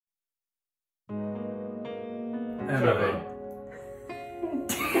Emily.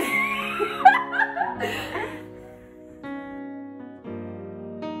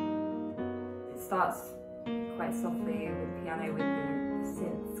 It starts quite softly with the piano, with the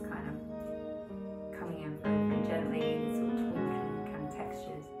synths kind of coming in very gently, sort of twinkling kind of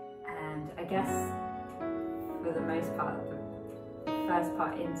textures. And I guess for the most part, the first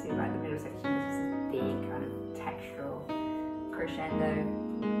part into like the middle section is just this big kind of textural crescendo.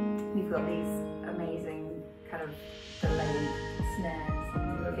 We've got these amazing kind of delayed snares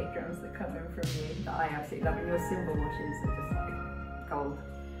and little kick drums that come in from you that I absolutely love, and your cymbal washes are just like gold.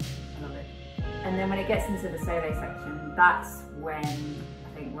 I love it. And then when it gets into the solo section, that's when, I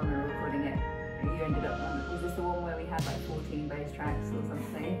think when we were recording it, you ended up on, was this the one where we had like 14 bass tracks or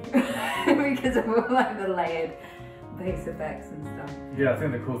something? Because of all like the layered bass effects and stuff. Yeah, I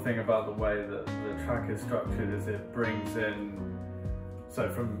think the cool thing about the way that the track is structured is it brings in, so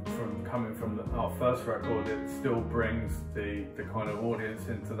from coming from our first record, it still brings the kind of audience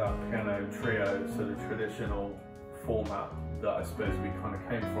into that piano trio, sort of traditional format that I suppose we kind of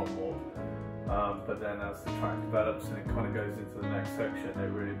came from more. But then as the track develops and it kind of goes into the next section,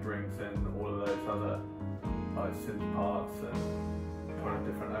 it really brings in all of those other like synth parts and kind of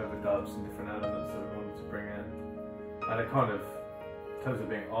different overdubs and different elements that we wanted to bring in. And it kind of, in terms of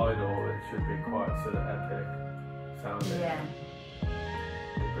being idle, it should be quite sort of epic sounding. Yeah.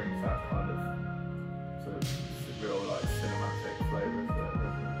 It brings that kind of sort of real like cinematic flavour to it,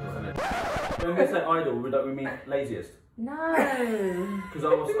 doesn't it? When we say idle, we mean laziest. No. Because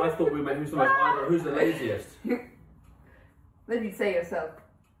I thought we meant who's the most idle, who's the laziest. Then you'd say yourself.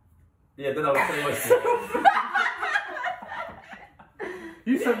 Yeah, then I would say myself.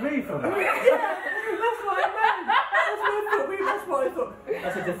 You said me for that. That's what I meant. That's what I thought.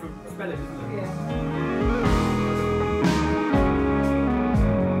 That's a different spelling, isn't it? Yeah.